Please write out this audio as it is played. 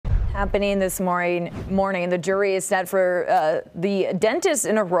Happening this morning, the jury is set for the dentist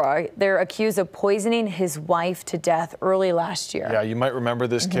in Aurora. They're accused of poisoning his wife to death early last year. Yeah, you might remember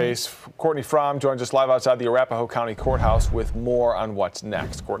this case. Courtney Fromm joins us live outside the Arapahoe County Courthouse with more on what's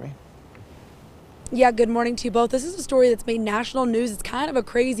next. Courtney? Yeah, good morning to you both. This is a story that's made national news. It's kind of a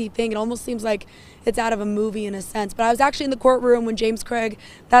crazy thing. It almost seems like it's out of a movie in a sense. But I was actually in the courtroom when James Craig,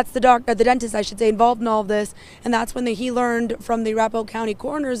 that's the dentist, I should say, involved in all of this. And that's when he learned from the Arapahoe County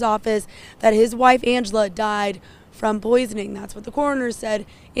Coroner's Office that his wife, Angela, died from poisoning. That's what the coroner said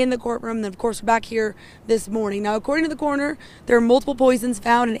in the courtroom. And of course, we're back here this morning. Now, according to the coroner, there are multiple poisons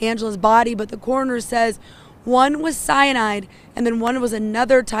found in Angela's body, but the coroner says one was cyanide and then one was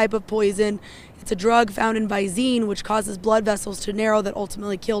another type of poison. It's a drug found in Visine, which causes blood vessels to narrow, that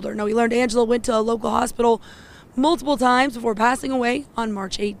ultimately killed her. Now, we learned Angela went to a local hospital multiple times before passing away on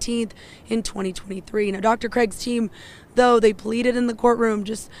March 18th in 2023. Now, Dr. Craig's team, though, they pleaded in the courtroom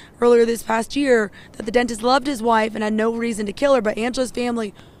just earlier this past year that the dentist loved his wife and had no reason to kill her, but Angela's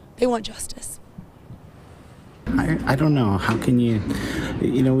family, they want justice. I don't know. How can you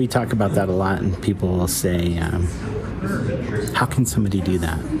we talk about that a lot, and people will say, how can somebody do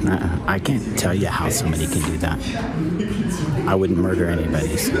that? I can't tell you how somebody can do that. I wouldn't murder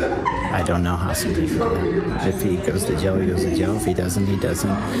anybody, so I don't know how somebody can do that. If he goes to jail, he goes to jail. If he doesn't, he doesn't.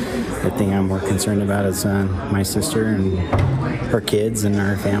 The thing I'm more concerned about is my sister and her kids and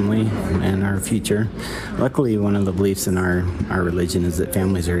our family and our future. Luckily, one of the beliefs in our religion is that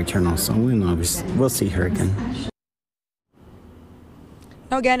families are eternal, so we'll see her again.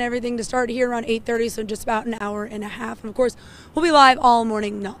 Now, again, everything to start here around 8:30, so just about an hour and a half. And of course, we'll be live all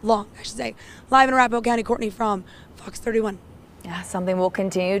morning long, live in Arapahoe County. Courtney Fromm, FOX31. Yeah, something we'll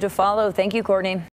continue to follow. Thank you, Courtney.